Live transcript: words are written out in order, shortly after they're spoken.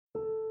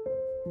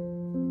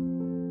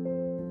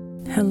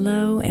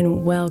Hello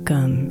and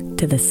welcome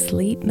to the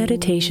Sleep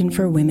Meditation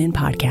for Women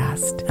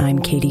podcast. I'm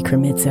Katie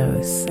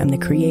Kremitzos. I'm the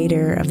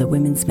creator of the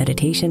Women's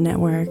Meditation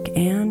Network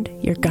and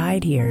your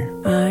guide here.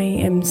 I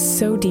am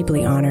so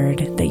deeply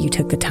honored that you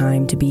took the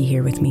time to be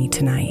here with me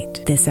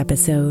tonight. This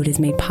episode is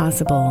made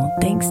possible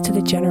thanks to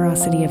the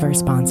generosity of our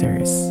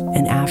sponsors.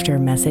 And after a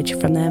message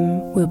from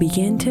them, we'll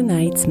begin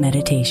tonight's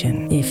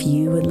meditation. If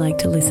you would like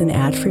to listen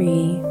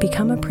ad-free,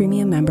 become a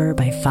premium member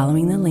by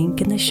following the link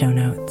in the show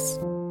notes.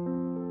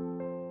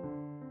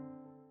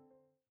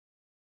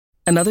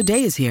 Another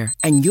day is here,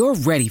 and you're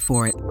ready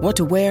for it. What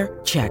to wear?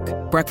 Check.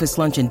 Breakfast,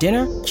 lunch, and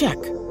dinner?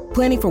 Check.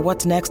 Planning for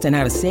what's next and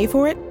how to save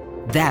for it?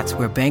 That's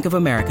where Bank of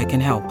America can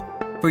help.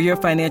 For your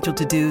financial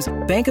to-dos,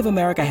 Bank of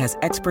America has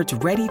experts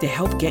ready to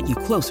help get you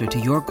closer to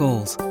your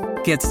goals.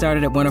 Get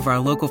started at one of our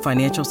local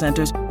financial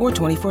centers or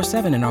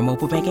 24/7 in our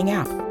mobile banking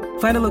app.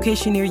 Find a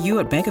location near you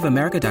at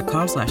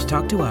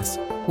bankofamerica.com/talktous.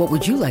 What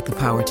would you like the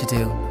power to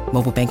do?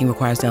 Mobile banking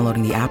requires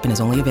downloading the app and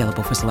is only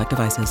available for select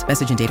devices.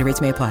 Message and data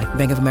rates may apply.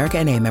 Bank of America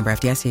N.A., member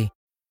FDIC.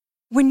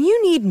 When you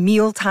need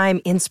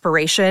mealtime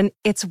inspiration,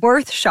 it's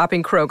worth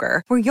shopping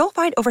Kroger, where you'll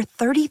find over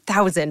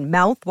 30,000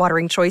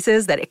 mouth-watering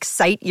choices that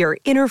excite your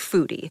inner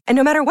foodie. And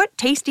no matter what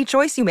tasty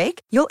choice you make,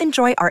 you'll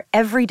enjoy our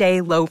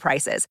everyday low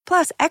prices,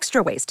 plus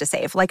extra ways to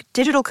save, like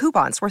digital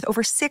coupons worth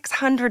over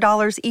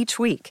 $600 each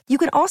week. You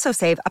can also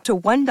save up to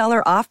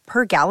 $1 off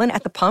per gallon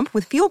at the pump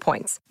with fuel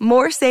points.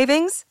 More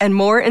savings and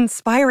more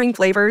inspiring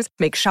flavors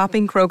make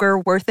shopping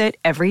Kroger worth it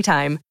every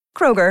time.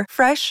 Kroger,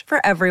 fresh for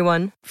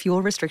everyone.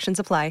 Fuel restrictions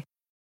apply.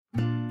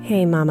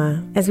 Hey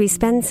Mama, as we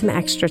spend some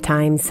extra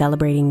time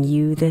celebrating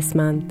you this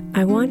month,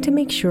 I want to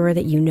make sure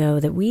that you know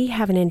that we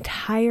have an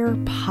entire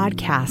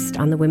podcast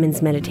on the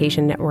Women's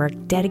Meditation Network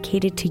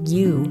dedicated to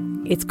you.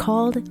 It's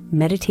called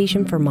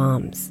Meditation for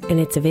Moms, and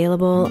it's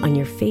available on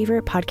your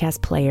favorite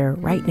podcast player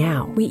right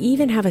now. We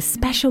even have a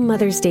special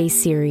Mother's Day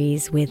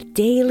series with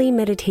daily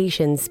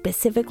meditations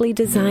specifically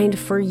designed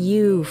for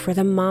you, for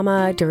the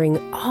mama, during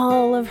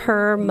all of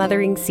her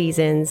mothering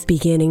seasons,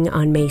 beginning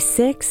on May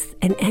 6th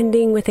and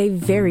ending with a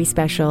very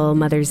special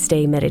Mother's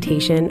Day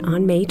meditation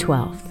on May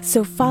 12th.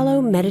 So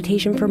follow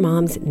Meditation for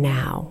Moms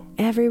now,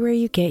 everywhere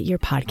you get your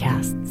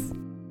podcasts.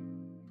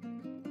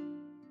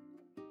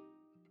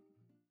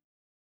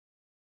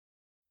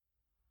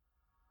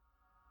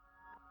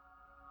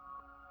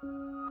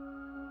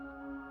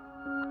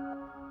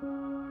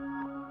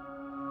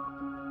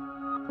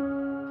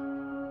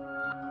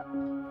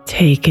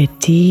 Take a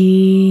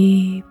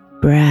deep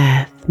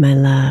breath, my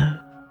love,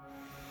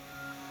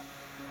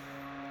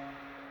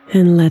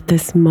 and let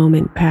this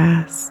moment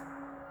pass.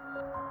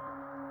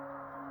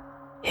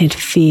 It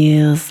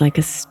feels like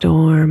a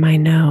storm, I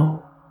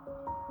know.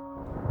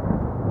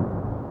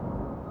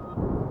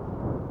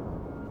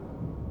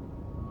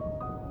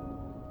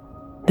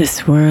 The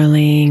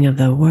swirling of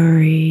the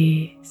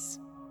worries,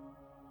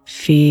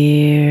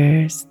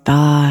 fears,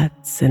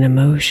 thoughts, and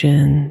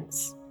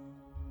emotions.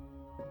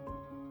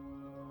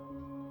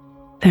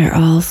 They're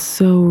all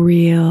so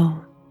real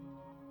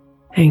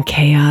and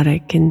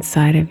chaotic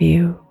inside of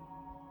you.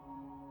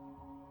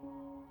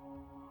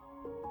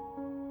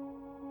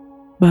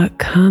 But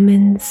come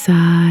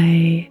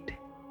inside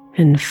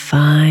and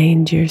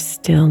find your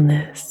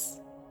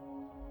stillness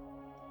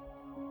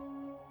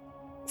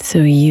so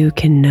you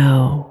can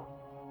know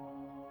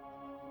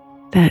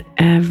that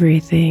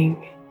everything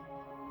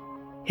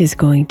is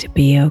going to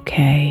be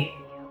okay.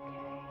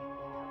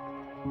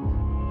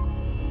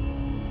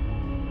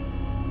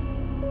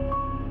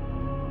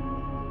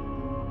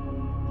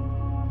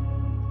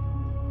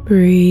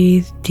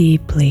 Breathe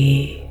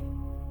deeply,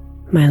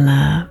 my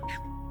love,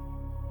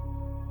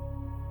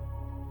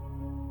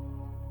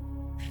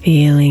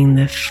 feeling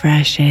the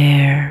fresh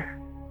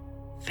air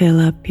fill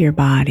up your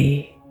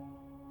body,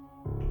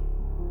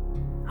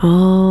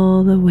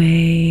 all the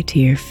way to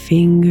your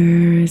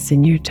fingers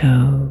and your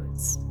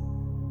toes.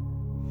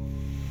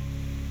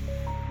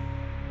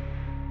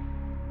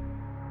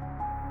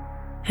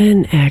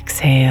 And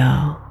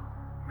exhale,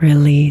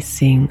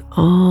 releasing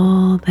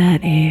all that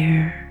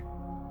air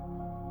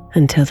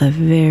until the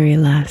very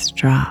last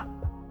drop.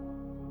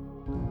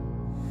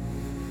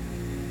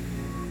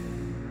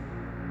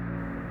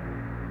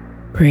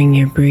 Bring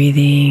your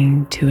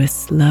breathing to a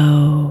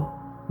slow,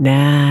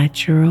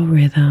 natural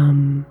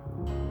rhythm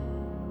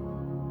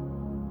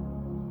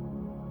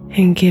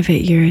and give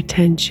it your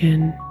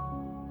attention.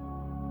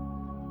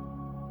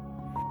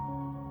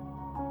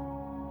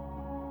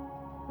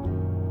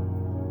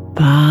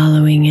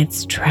 Following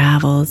its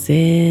travels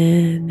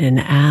in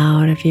and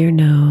out of your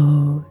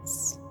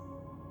nose.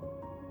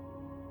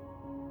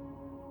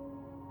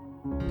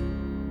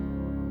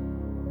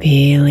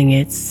 Feeling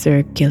its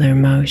circular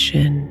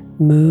motion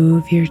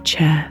move your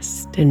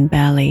chest and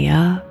belly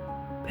up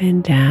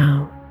and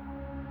down.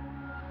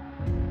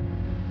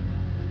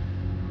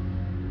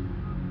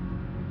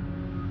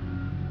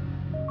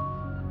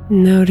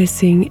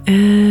 Noticing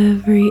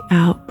every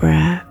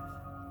out-breath,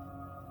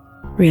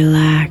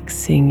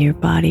 relaxing your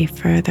body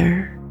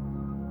further.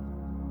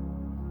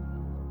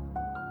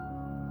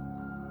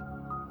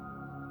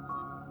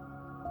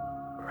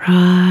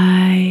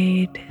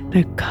 Ride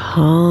the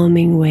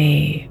calming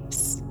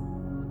waves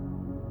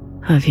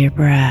of your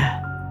breath.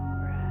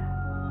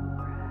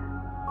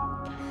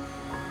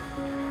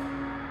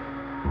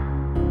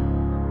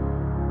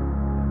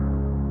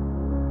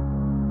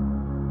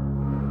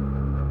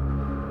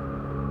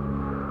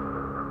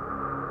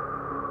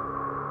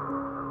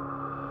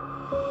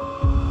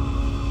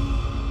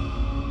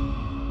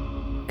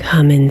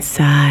 Come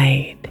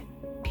inside,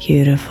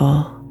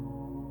 beautiful.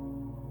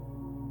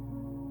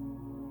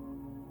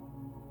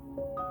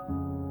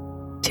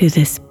 To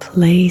this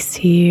place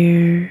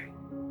here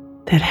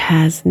that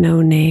has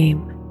no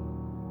name.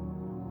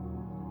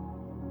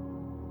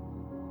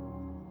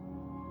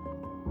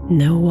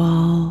 No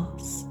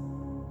walls,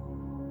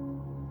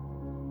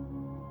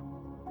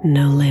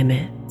 no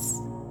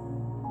limits.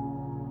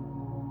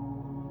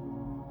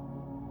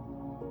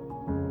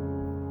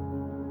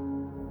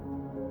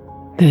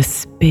 The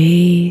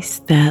space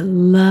that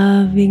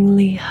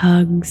lovingly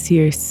hugs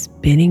your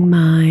spinning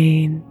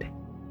mind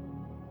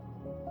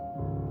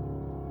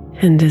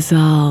and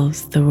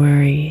dissolves the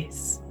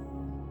worries.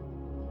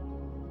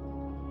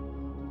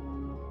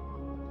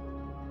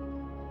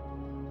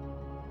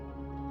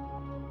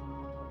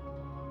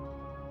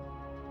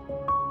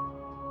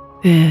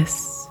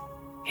 This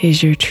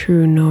is your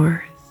true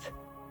north.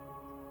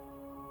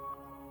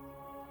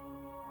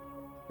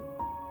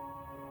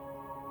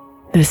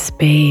 The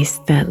space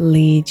that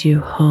leads you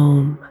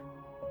home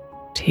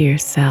to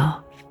yourself.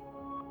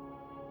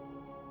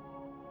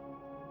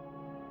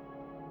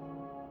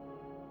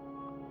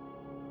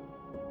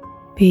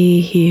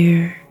 Be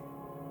here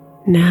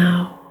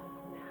now.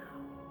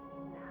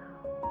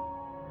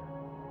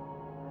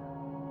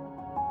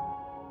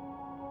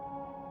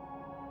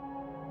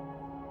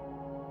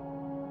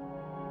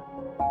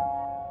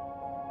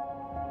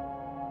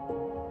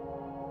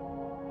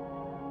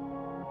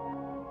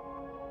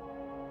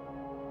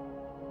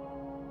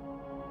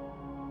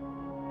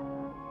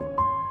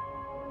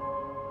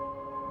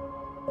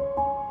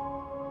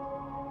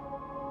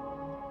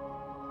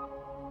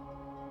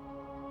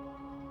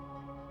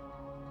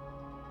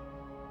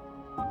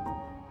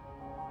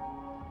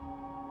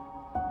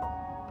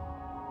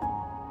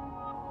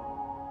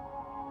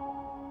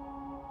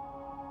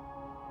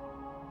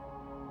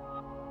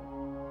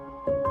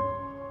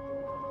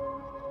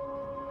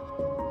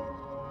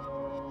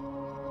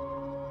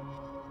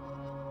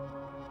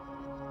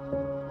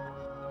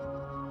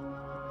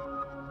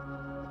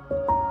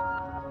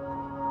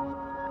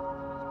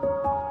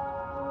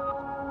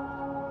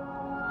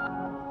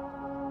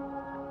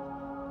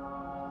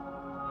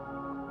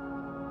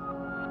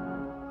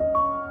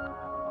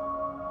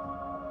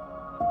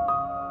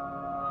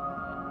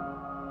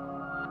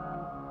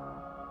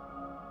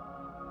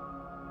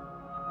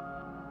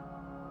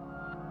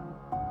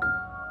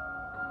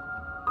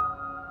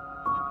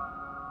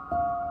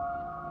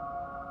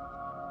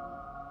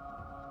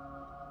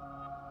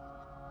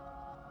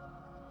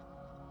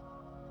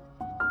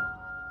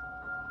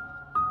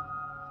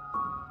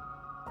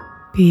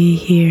 Be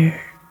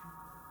here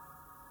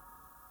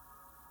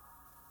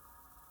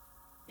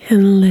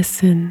and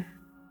listen.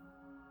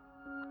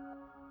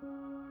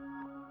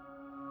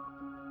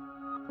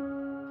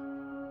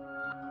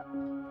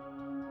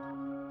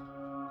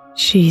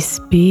 She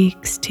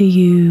speaks to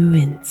you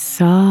in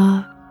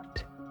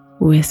soft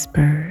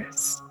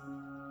whispers,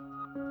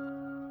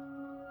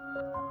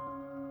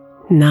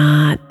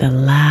 not the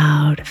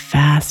loud,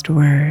 fast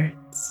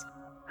words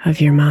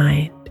of your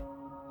mind.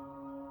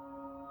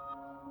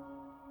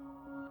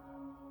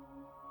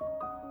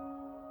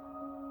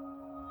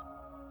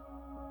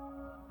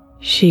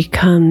 She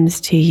comes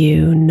to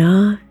you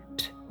not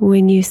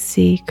when you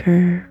seek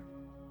her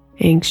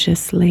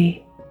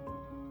anxiously,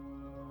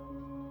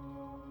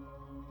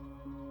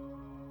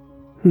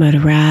 but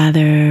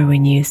rather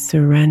when you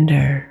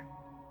surrender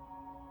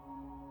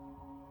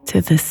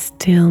to the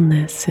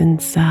stillness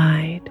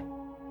inside.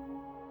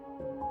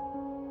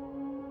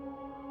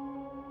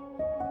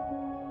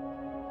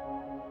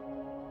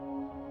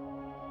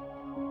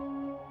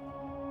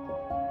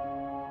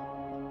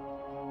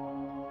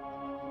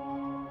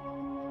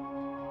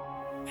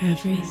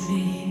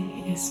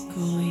 Everything is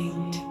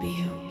going to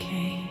be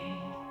okay,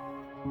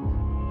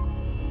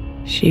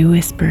 she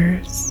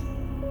whispers,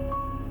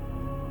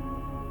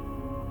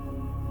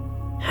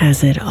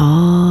 as it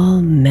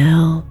all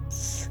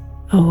melts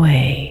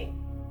away.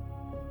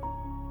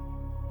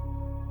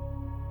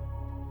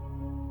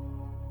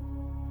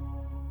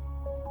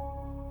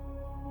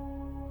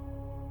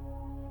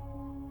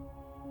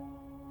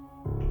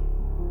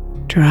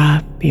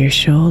 Drop your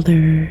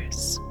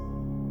shoulders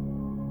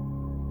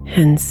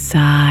and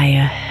sigh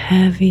a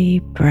heavy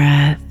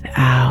breath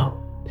out.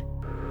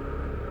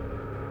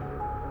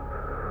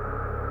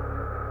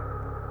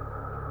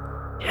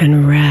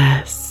 And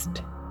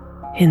rest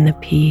in the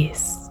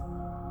peace.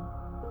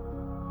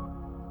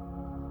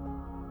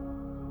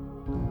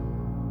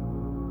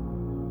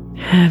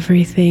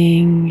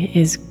 Everything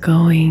is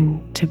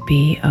going to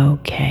be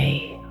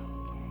okay.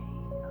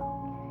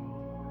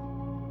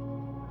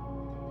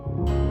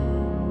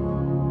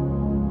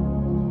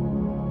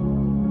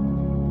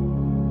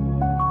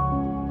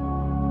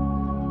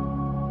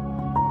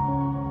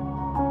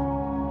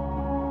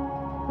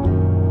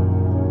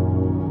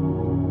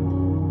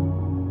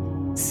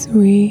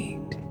 Sweet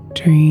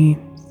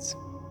dreams,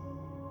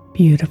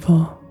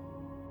 beautiful.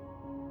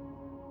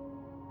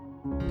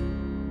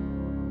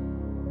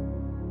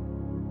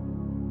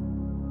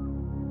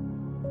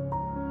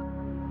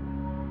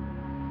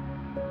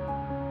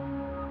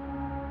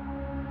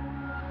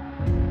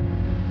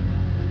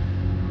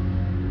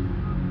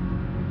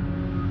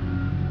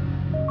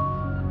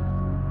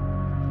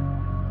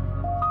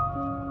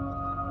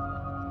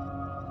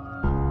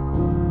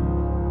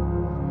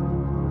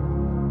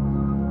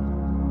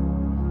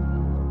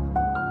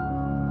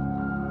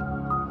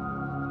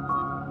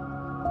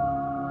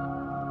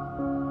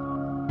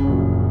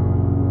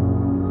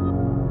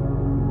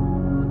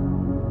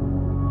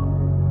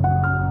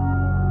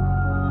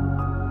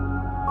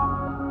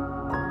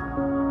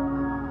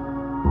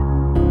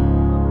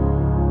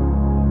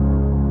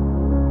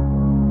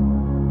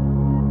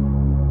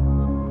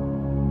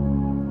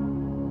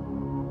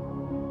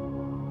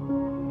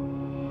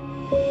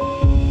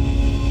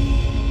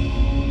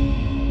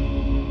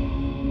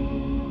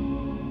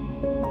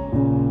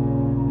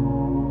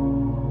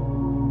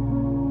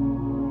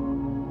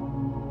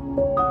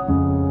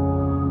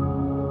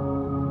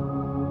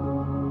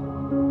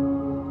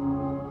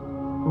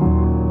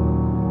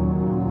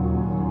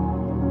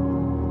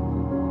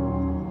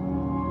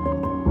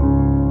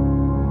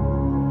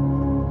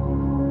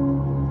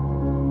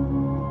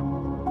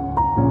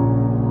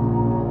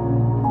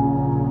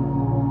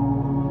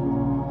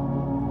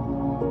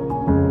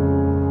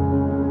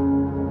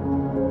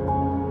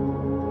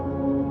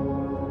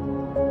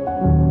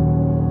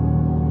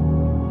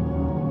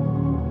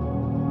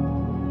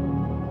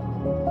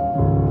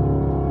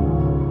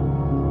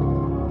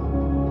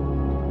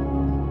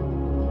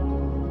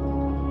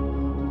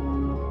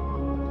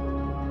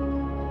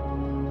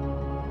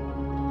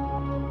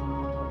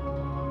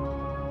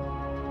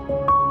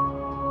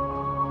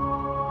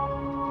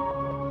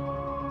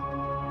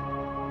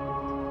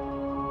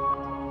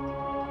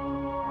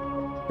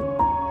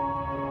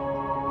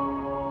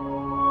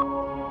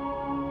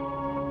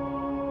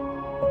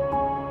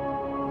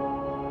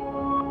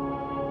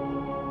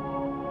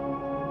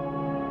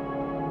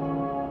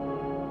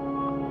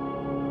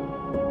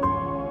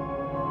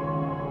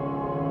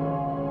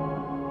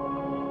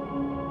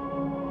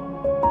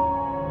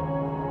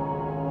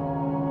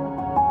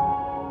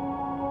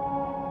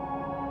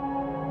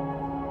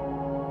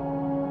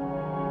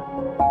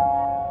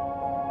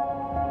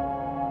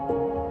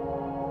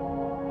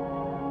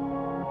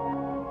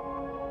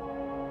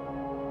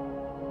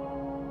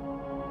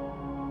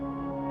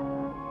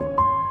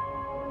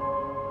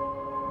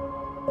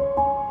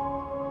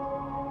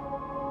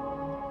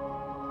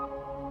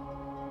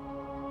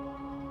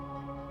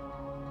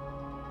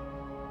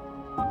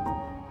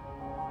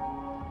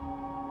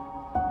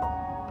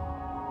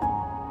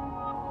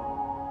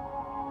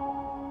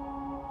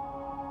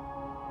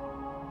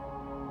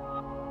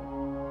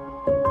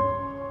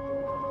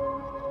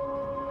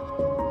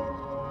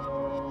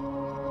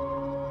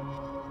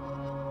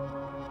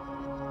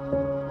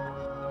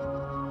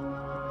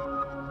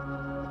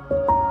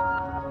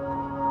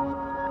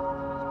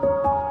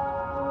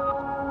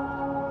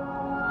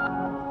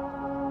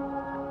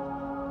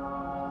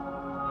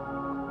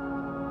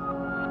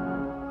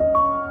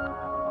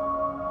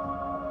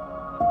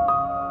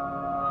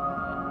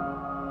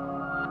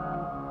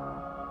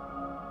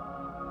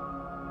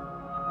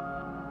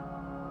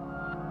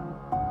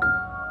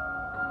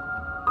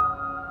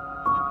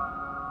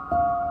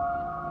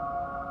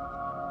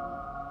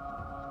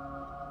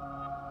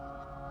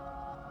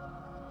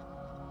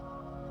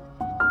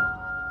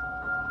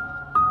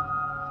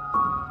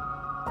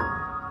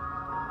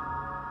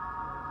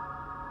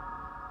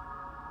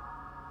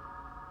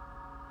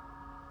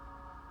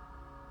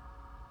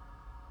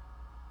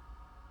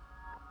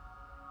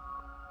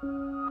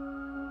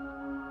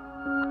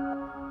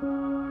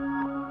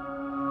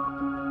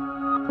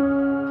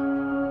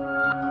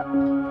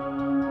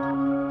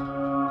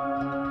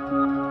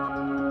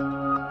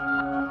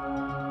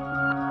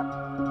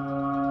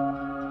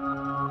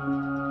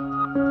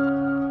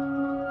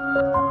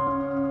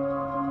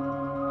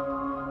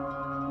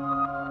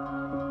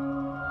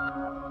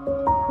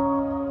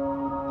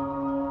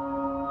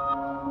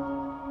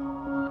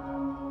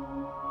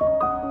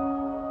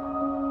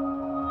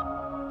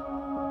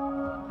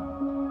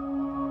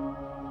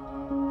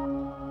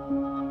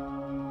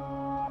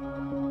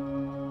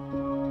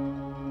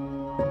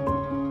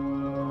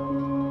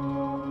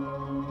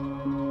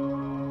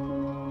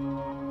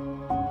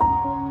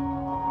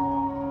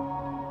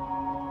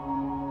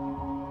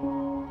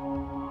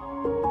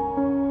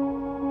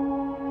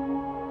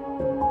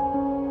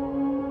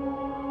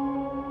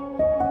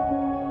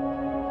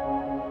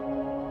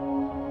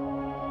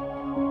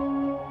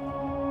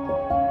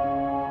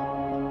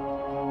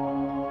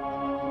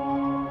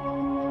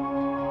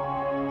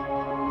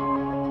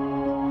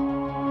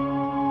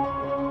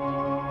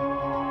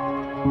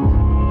 you.